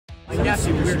I'm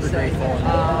super grateful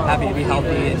and happy to be healthy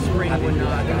and happy to be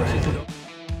back.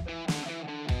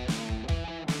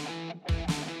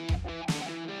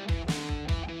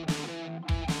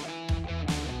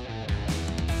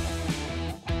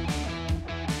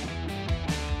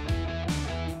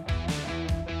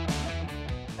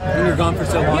 When you're gone for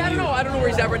so long, I don't know where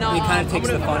he's at right now. It kind of takes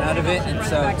the fun out of it, and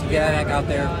so to get back out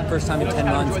there, first time in 10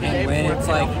 months and win, it's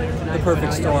like the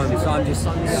perfect storm. So I'm just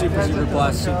super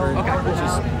blessed,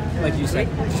 just like you said,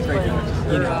 just grateful.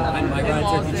 You know, I might run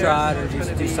a turkey trot or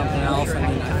just do something else. I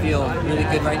mean, I feel really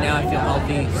good right now. I feel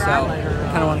healthy, so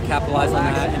I kind of want to capitalize on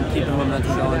that and keep the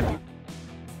momentum going.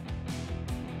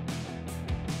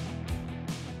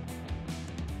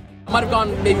 I might have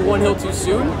gone maybe one hill too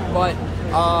soon, but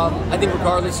I think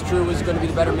regardless, Drew was going to be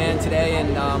the better man today,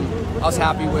 and I was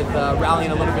happy with rallying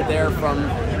a little bit there from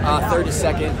third to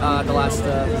second the last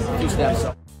few steps.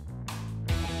 So.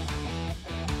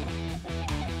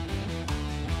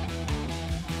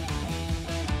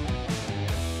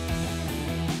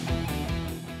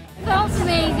 Felt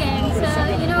amazing. So,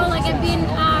 you know, like I've been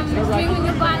dreaming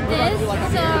about this,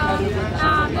 so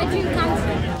a dream comes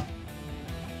true.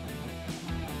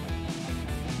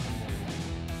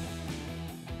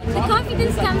 The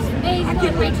confidence comes based on my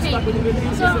training.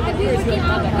 So I've been working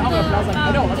out with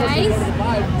the guys.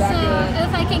 So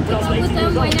if I can keep up with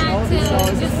them, why not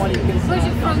just push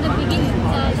it from the beginning? So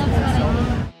that's what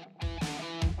I did.